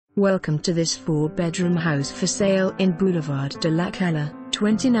Welcome to this 4-bedroom house for sale in Boulevard de la Cala,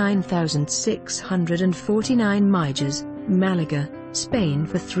 29,649 Mijas, Málaga, Spain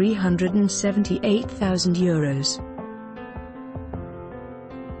for €378,000.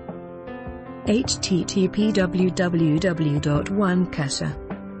 http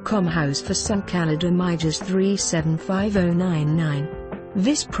www.onecasa.com. House for sale Cala de Mijas 375099.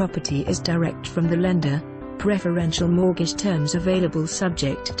 This property is direct from the lender. Preferential mortgage terms available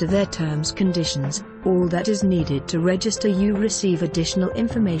subject to their terms conditions. All that is needed to register you receive additional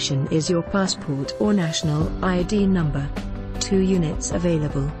information is your passport or national ID number. 2 units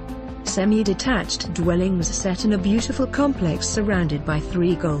available. Semi-detached dwellings set in a beautiful complex surrounded by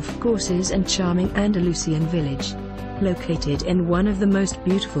 3 golf courses and charming Andalusian village. Located in one of the most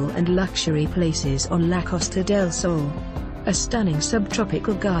beautiful and luxury places on La Costa del Sol. A stunning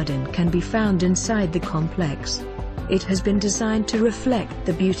subtropical garden can be found inside the complex. It has been designed to reflect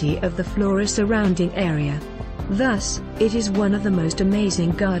the beauty of the flora surrounding area. Thus, it is one of the most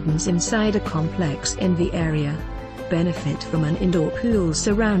amazing gardens inside a complex in the area. Benefit from an indoor pool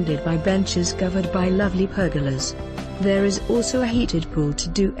surrounded by benches covered by lovely pergolas. There is also a heated pool to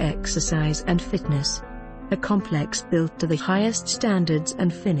do exercise and fitness. A complex built to the highest standards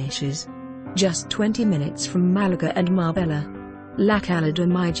and finishes. Just 20 minutes from Málaga and Marbella. La Cala de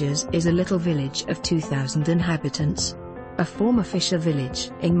Mijas is a little village of 2,000 inhabitants. A former fisher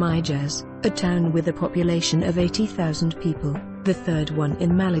village in Mijas, a town with a population of 80,000 people, the third one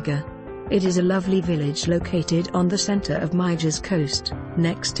in Málaga. It is a lovely village located on the center of Mijas coast,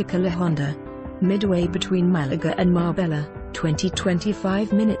 next to Cala, midway between Málaga and Marbella,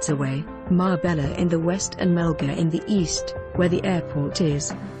 20-25 minutes away, Marbella in the west and Málaga in the east, where the airport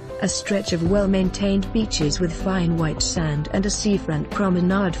is. A stretch of well-maintained beaches with fine white sand and a seafront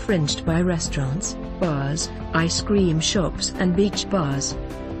promenade fringed by restaurants, bars, ice cream shops and beach bars.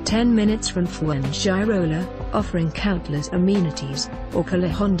 10 minutes from Fuengirola, offering countless amenities, or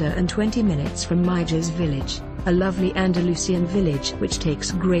Calahonda, and 20 minutes from Mijas village, a lovely Andalusian village which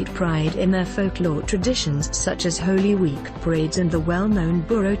takes great pride in their folklore traditions such as Holy Week parades and the well-known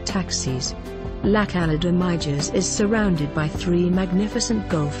burro taxis. La Cala de Mijas is surrounded by 3 magnificent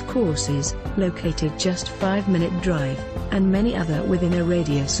golf courses, located just 5-minute drive, and many other within a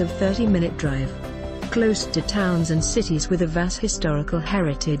radius of 30-minute drive. Close to towns and cities with a vast historical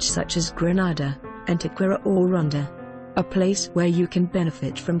heritage such as Granada, Antequera or Ronda. A place where you can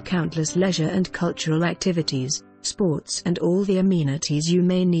benefit from countless leisure and cultural activities, sports and all the amenities you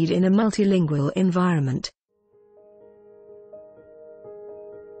may need in a multilingual environment.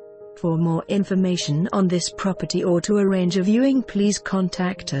 For more information on this property or to arrange a viewing, please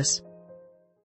contact us.